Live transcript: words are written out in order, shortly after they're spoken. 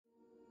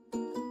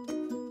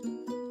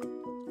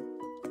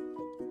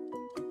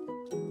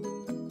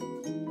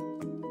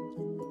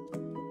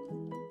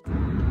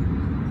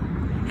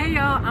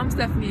y'all, I'm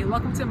Stephanie and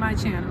welcome to my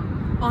channel.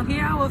 On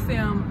here I will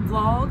film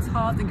vlogs,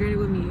 hauls, and girly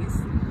with me's.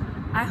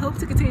 I hope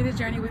to continue this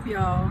journey with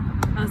y'all.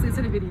 Let's get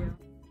to the video.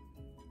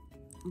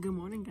 Good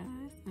morning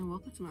guys and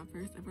welcome to my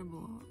first ever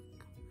vlog.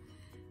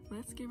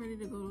 Let's get ready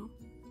to go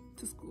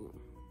to school.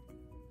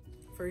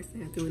 First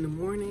thing I do in the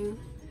morning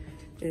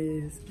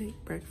is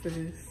make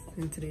breakfast,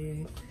 and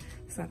today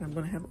I decided I'm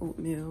gonna have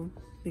oatmeal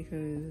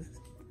because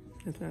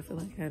that's what I feel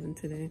like having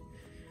today.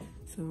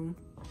 So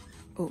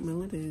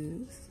oatmeal it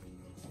is.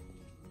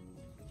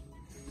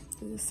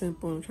 It's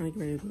simple. I'm trying to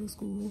get ready to go to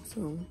school.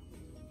 So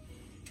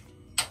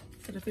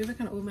the favorite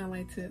kind of oatmeal I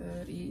like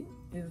to eat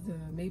is the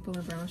maple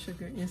and brown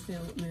sugar instant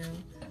oatmeal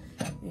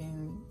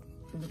in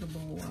a little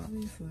bowl,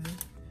 obviously.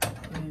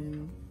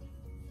 And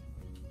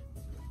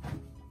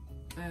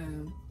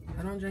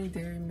I don't drink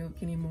dairy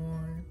milk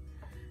anymore.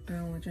 I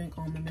only drink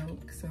almond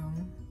milk, so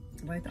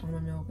I like the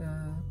almond milk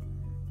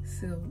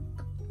Silk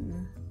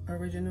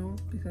original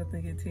because I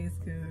think it tastes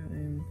good,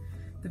 and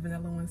the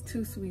vanilla one's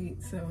too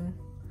sweet. So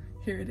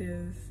here it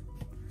is.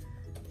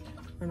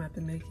 I'm about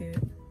to make it.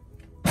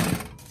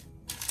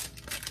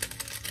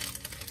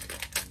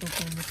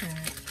 Open the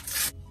pack.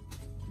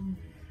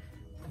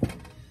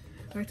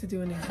 I like to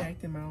do an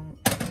exact amount,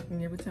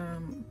 and every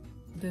time,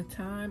 the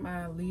time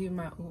I leave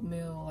my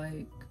oatmeal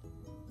like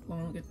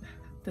long,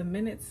 the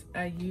minutes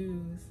I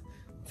use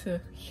to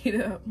heat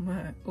up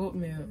my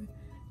oatmeal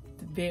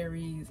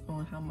varies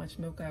on how much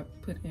milk I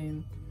put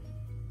in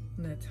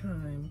that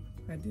time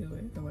I do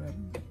it or whatever.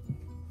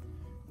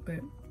 But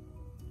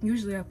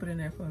usually I put in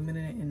there for 1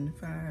 minute and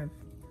 5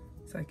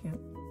 seconds.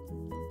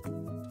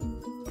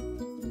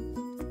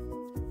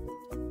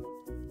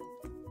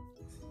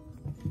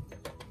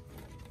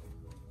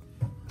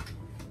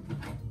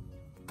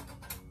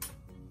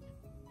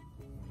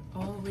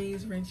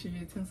 Always rinse your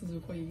utensils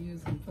before you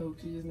use them,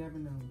 folks. You just never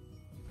know.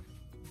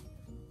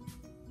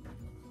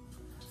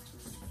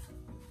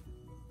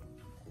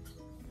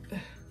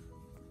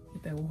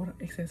 Get that water,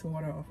 excess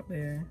water off of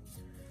there.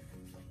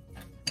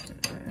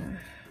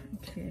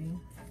 Okay.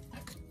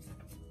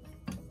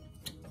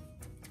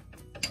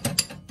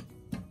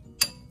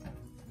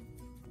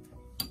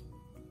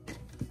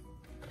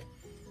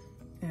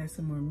 Add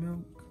some more milk.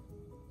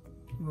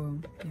 Well,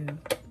 yeah.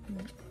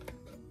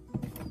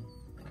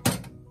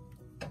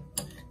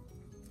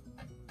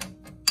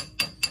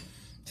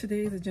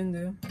 Today's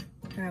agenda,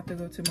 I have to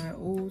go to my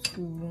old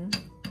school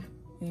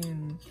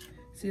and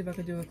see if I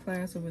could do a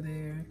class over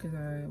there because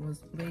I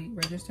was late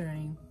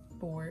registering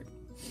for it.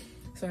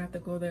 So I have to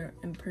go there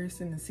in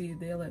person and see if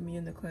they'll let me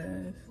in the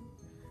class.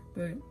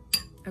 But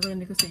I go to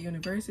Nicholls State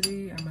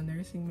University. I'm a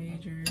nursing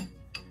major.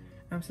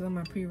 I'm still on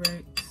my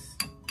prereqs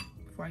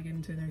before I get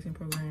into the nursing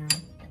program.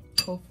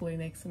 Hopefully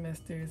next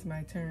semester is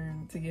my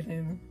turn to get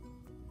in.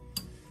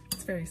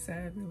 It's very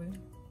sad, really.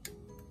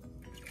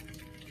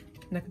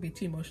 I'm not gonna be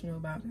too emotional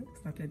about it.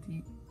 It's not that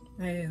deep.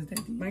 It is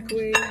that deep.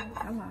 Microwave.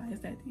 I lie.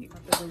 It's that deep.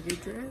 I'm gonna go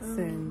get dressed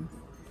and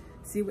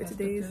see what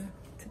today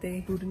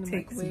food in the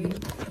takes me.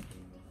 microwave.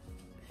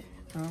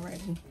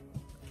 Alrighty.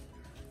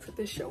 Put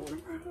this show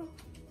on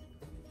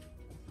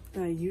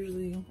around.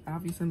 Usually,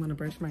 obviously, I'm gonna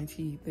brush my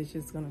teeth. It's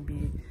just gonna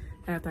be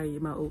after I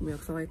eat my oatmeal,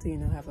 because I like to, you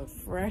know, have a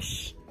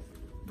fresh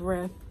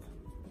breath,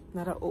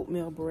 not an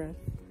oatmeal breath.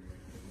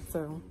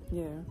 So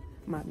yeah,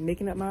 I'm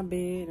making up my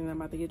bed and I'm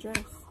about to get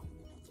dressed.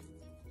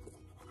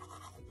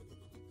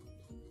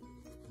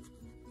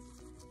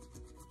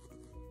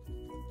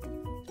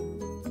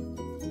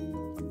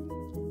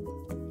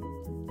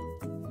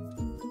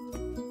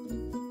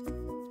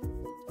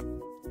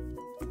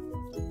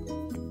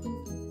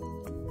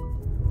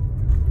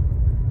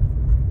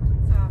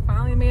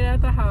 Made it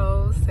at the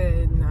house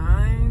at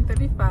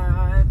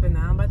 9:35, and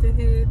now I'm about to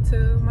head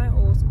to my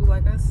old school,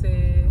 like I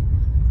said,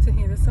 to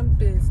handle some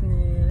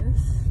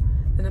business.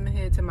 Then I'm gonna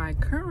head to my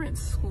current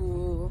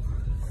school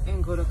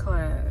and go to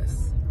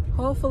class.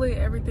 Hopefully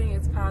everything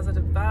is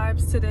positive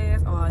vibes today.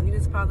 That's all I need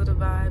is positive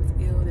vibes.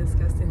 Ew,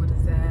 disgusting. What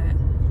is that?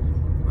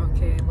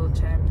 Okay, a little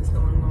chat is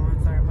going on.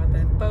 Sorry about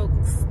that,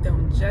 folks.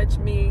 Don't judge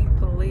me,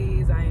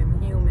 please. I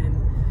am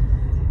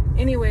human.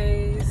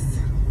 Anyways,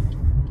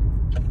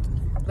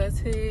 let's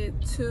head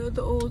to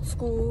the old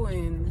school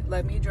and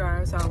let me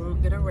drive so I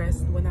won't get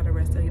arrested. Well, not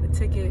arrested, I get a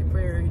ticket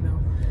for, you know,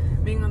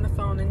 being on the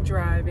phone and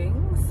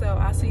driving. So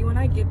I'll see you when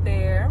I get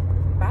there.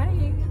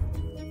 Bye.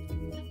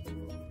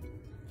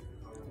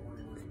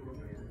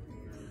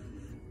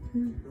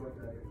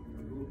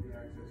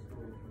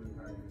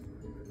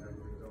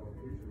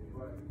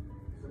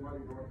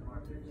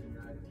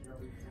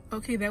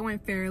 Okay, that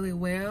went fairly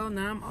well.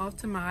 Now I'm off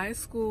to my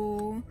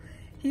school.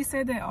 He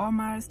said that all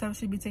my stuff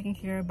should be taken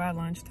care of by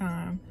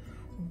lunchtime.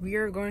 We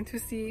are going to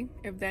see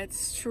if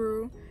that's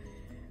true.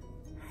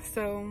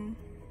 So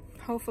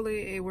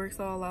hopefully it works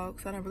all out,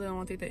 because I don't really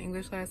want to take the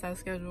English class out of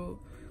schedule,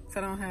 because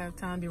I don't have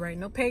time to be writing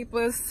no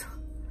papers.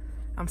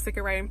 I'm sick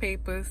of writing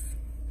papers,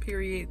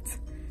 period.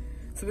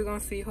 So we're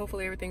gonna see.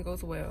 Hopefully everything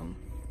goes well.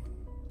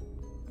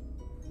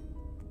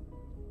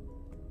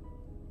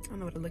 I don't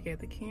know what to look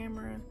at the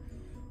camera.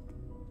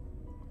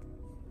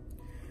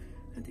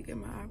 I have to get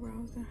my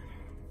eyebrows done.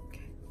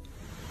 Okay.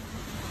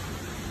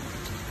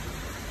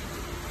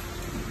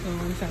 Go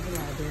inside the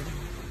library.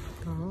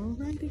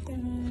 Alrighty,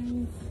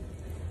 guys.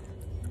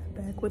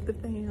 Back with the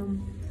fam.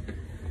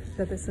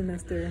 For the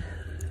semester.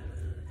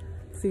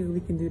 See what we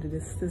can do to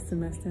this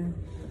semester.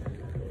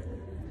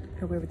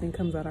 Hope everything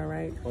comes out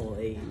alright. All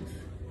A's.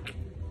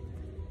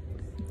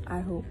 I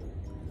hope.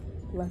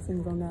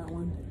 Blessings on that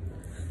one.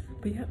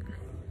 But yep,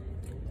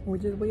 we're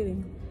just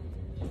waiting.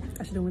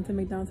 I should have went to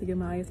McDonald's to get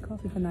my iced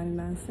coffee for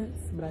 99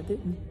 cents, but I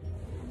didn't.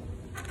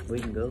 We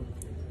can go.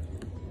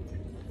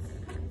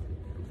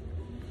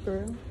 For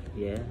real?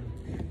 Yeah.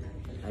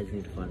 I just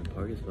need to find a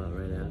parking spot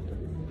right after.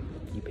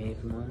 You paying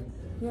for mine?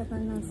 Yeah,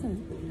 99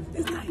 cents.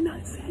 It's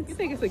 99 cents. You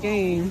think it's a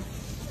game?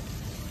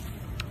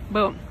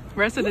 But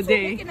rest of the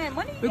day,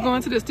 we're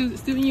going to the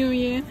student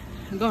union.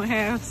 We're gonna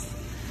have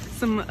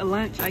some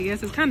lunch. I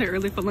guess it's kind of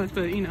early for lunch,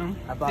 but you know,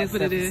 that's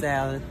what it is.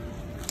 Salad.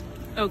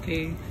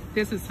 Okay,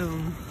 this is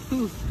some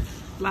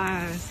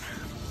lies.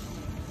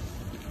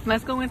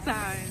 Let's go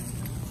inside.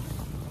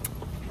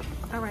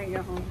 All right,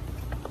 y'all.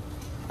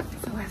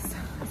 So let's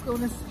go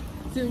to the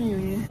student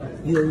union.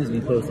 You always be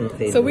posting on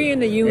Facebook. So we're in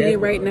the union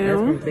right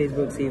now. That's on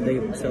Facebook. See if they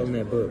selling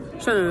that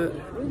book. Trying to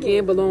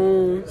gamble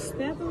on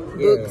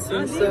books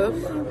and stuff.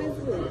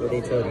 What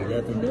they told you?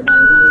 Nothing.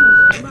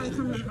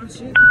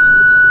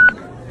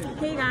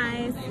 Hey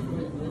guys.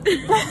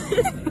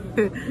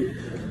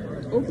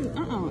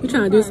 You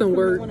trying to do some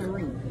work.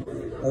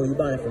 Oh, you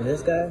buying from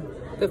this guy?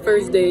 The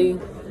first day,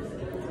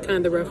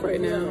 kind of rough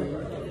right now.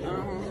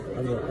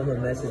 I'm gonna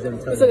message them.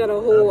 We still got a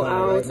whole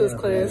hour till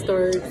class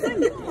starts.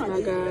 Oh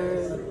my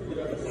god.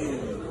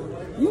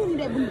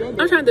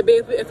 I'm trying to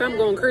debate if I'm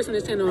going to curse on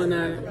this channel or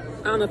not.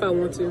 I don't know if I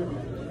want to.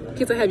 In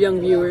case I have young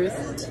viewers.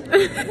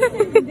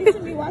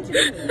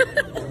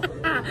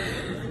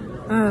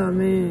 Oh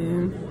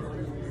man.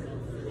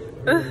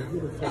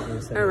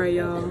 All right,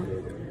 y'all.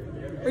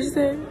 What you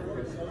say?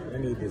 I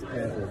need this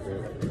password, bro.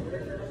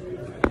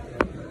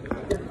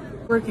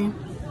 Working.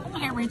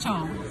 Hey,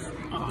 Rachel.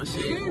 Oh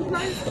shit.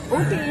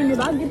 Okay, and if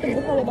I get the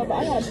book all about,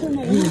 I gotta put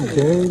my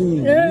Dirty.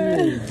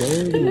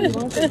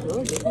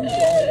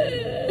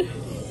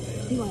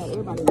 You gonna have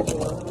everybody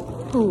before.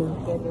 Who?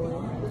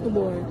 Who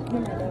boy?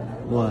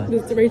 What?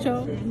 This is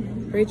Rachel?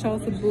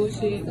 Rachel's some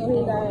bullshit. So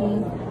we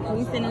got,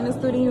 we sitting in the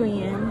student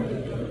union.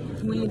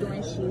 We ain't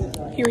doing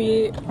shit.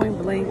 Period.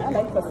 Point blank. I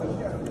like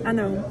cussing. I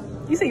know.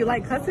 You say you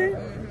like cussing?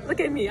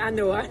 Look at me. I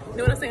know. I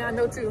know what I'm saying. I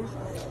know too.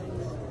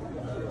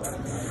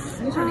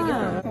 You trying to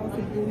get some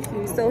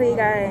bullshit. So hey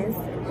guys,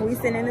 we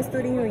sitting in the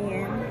student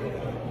union.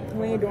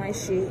 We ain't doing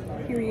shit.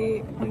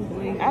 Period. Point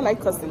blank. I like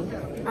cussing.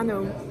 I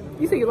know.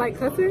 You say you like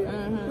cussing?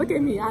 Look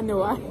at me. I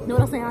know. I know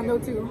what I'm saying. I know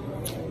too.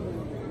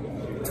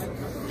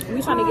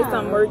 We trying to get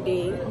some work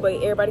did, but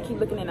everybody keep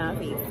looking in our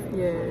face.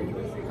 Yeah.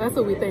 That's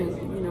what we think.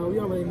 You know, we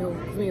don't really know.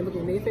 We ain't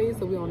looking in their face,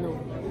 so we don't know.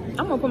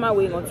 I'm gonna put my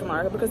wig on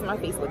tomorrow because my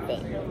face look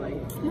fat.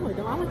 No, I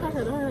don't. I like her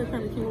head. Her hair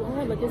kind of cute. Her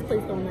hair like this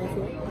place so nice.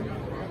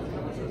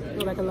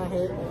 Look like a lot of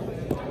head.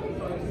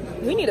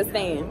 We need a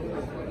stand.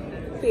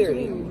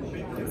 Period.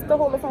 It's the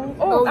whole phone.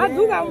 Oh, I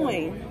do got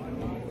one.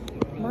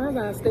 Mine's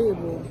not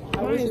stable.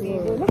 I wish it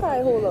was. Look how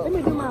it hold up. Let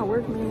me do my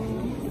work,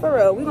 man. For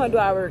real, we gonna do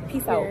our work.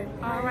 Peace out.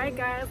 All right,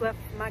 guys, left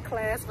my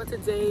class for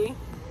today.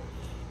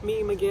 Me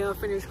and Miguel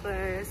finished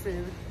class,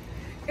 and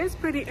it's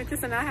pretty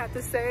interesting, I have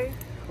to say.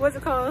 What's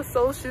it called?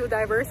 Social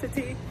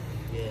diversity.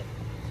 Yeah.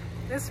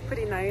 It's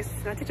pretty nice.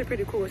 My teacher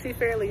pretty cool. She's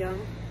fairly young.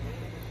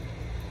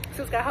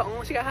 She's got her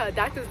own. She got her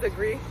doctor's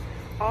degree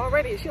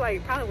already. She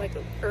like probably like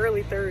the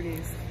early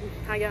 30s.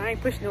 I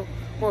ain't pushing no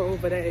more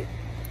over that.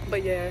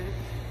 But yeah,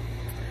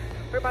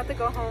 we're about to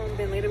go home.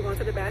 Then later we're going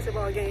to the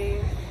basketball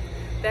game.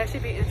 That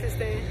should be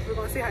interesting. We're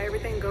gonna see how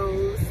everything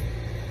goes.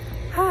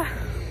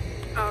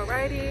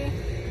 Alrighty,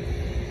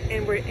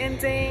 and we're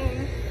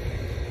ending.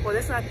 Well,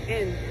 that's not the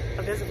end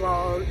of this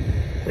vlog.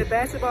 The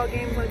basketball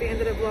game is gonna be the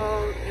end of the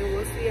vlog, and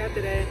we'll see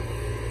after that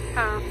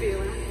how I'm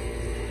feeling.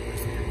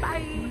 Bye. I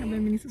don't have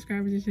that many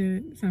subscribers and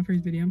shit. It's my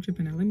first video. I'm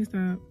tripping out. Let me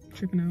stop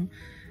tripping out.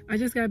 I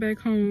just got back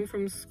home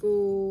from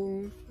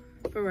school.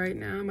 For right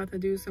now, I'm about to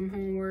do some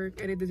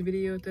homework, edit this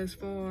video thus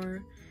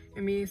far.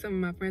 And me and some of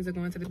my friends are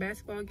going to the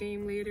basketball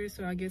game later,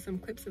 so I'll get some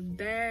clips of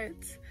that.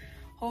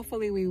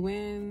 Hopefully we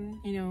win,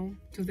 you know,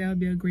 because that would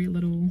be a great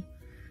little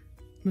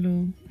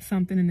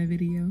something in the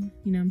video.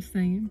 You know what I'm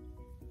saying?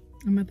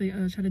 I'm about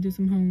to try to do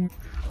some homework.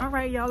 All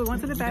right, y'all, we went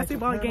to the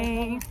basketball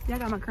game. Yeah, I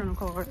got my Colonel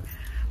card.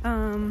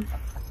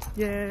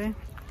 Yeah,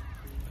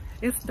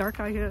 it's dark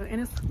out here,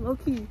 and it's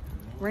low-key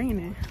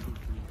raining.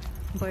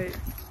 But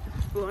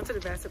we went to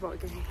the basketball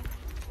game.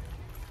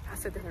 I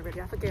said that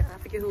already. I forget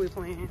who we're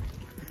playing.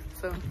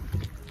 So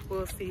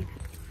we'll see.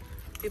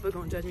 People are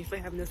gonna judge me for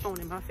having this phone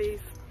in my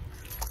face.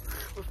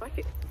 Well, fuck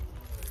it.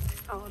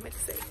 Oh, I meant to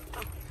say.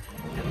 Oh.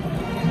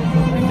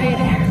 I made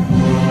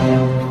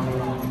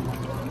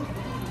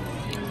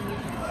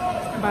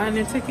it. Buying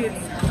their tickets,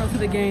 go to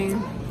the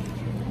game.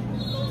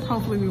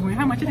 Hopefully we win.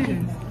 How much it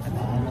is?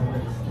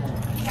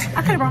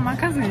 I could have brought my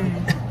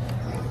cousin.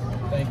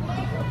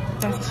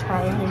 That's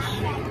childish.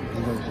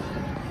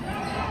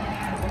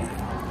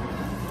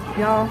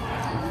 Y'all,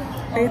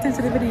 pay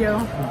attention to the video.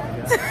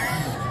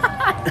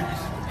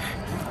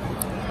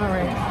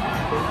 Alright.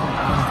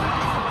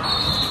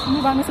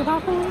 You buy me some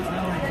popcorn?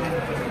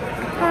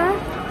 Huh?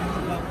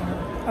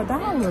 $1.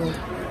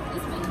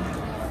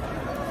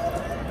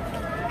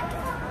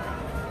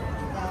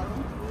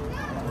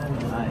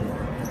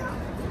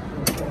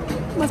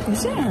 Must be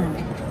sharing.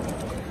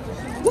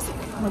 Oh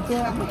my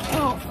God, look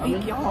out,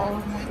 thank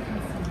y'all.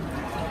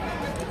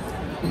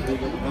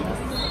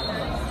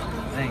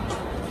 Thanks.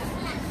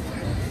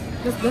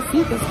 Let's see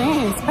if the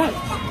stands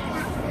packed.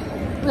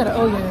 Look at it,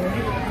 oh yeah.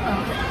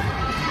 Oh.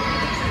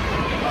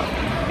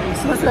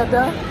 What's up,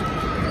 though?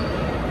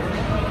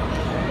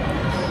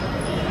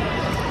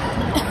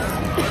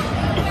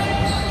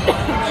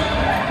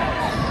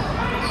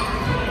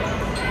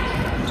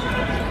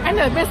 I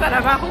never been out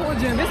of our whole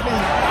gym. That's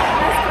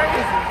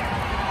crazy.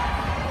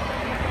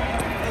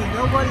 Ain't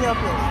nobody up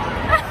there.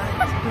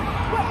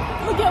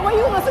 Look at where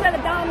you want to sit at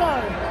it down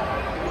low.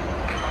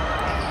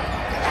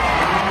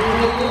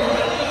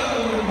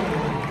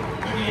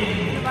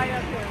 Nobody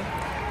up there.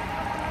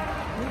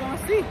 We're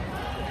gonna see.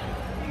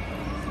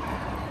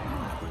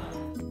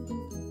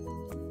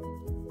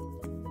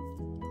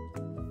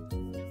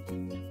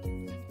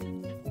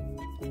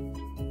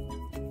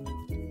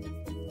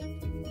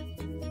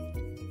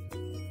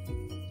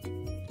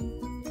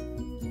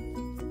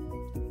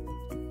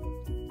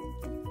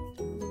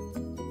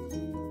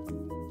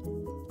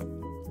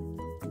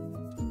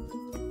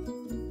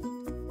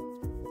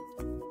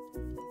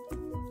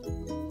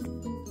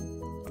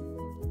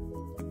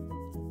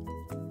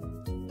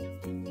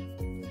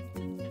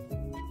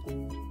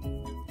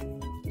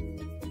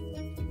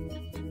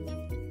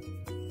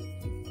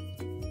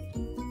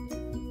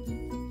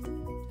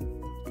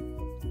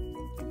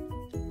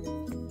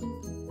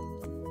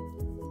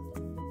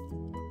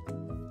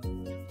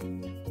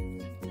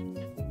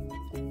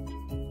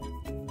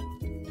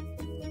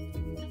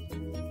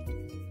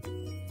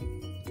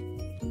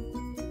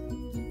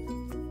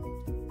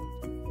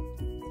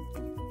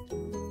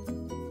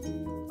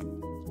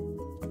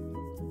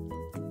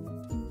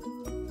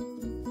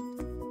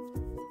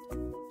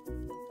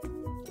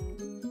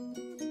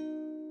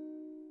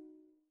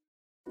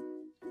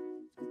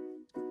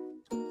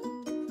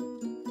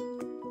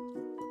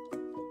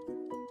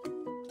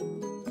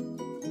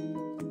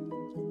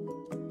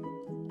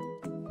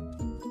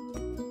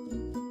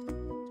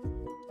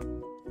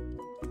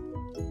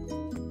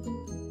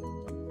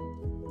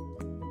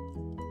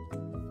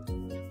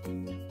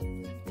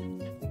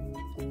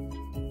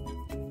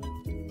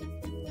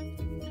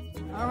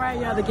 All right,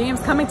 y'all, the game's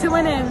coming to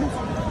an end.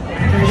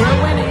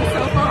 We're winning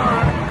so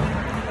far.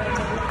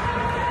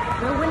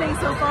 We're winning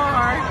so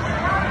far.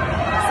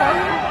 So,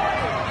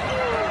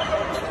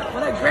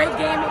 what a great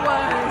game it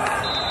was.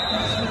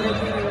 Great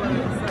game it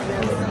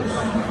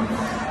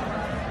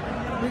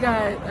was. We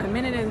got 1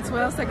 minute and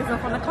 12 seconds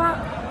up on the clock.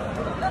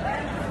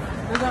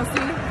 We're gonna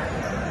see.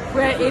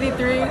 We're at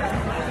 83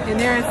 and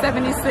they're at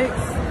 76.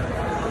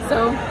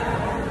 So,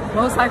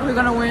 most likely we're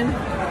gonna win.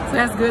 So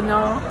that's good and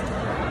all.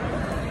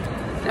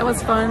 That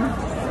was fun.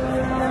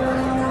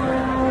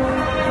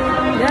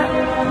 Yeah,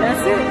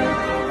 that's it.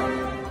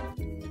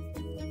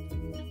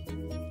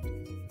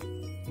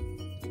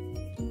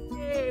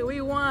 Hey,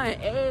 we won.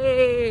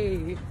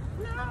 Hey.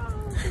 No.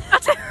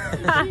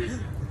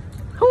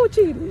 Who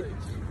cheated?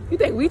 You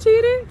think we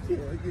cheated?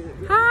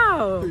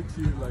 How?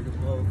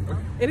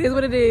 It is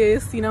what it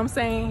is. You know what I'm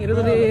saying? It is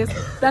what it is.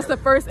 That's the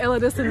first L of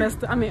this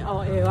semester. I mean,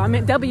 oh, L. I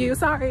meant W.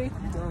 Sorry.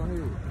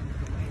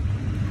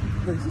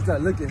 Look, she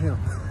started looking at him.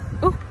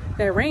 Ooh.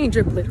 That rain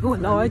dripping. Oh,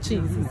 Lord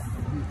Jesus.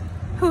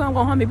 Ooh, I'm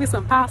going home, maybe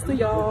some pasta,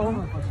 y'all.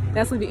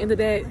 That's gonna be the end of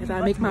that as I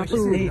make my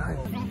food. It is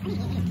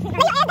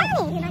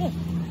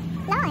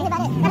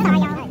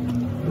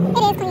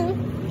clean.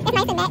 It's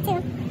nice and matte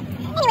too.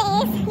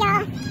 Anyways,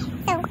 y'all.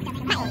 So,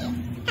 bye.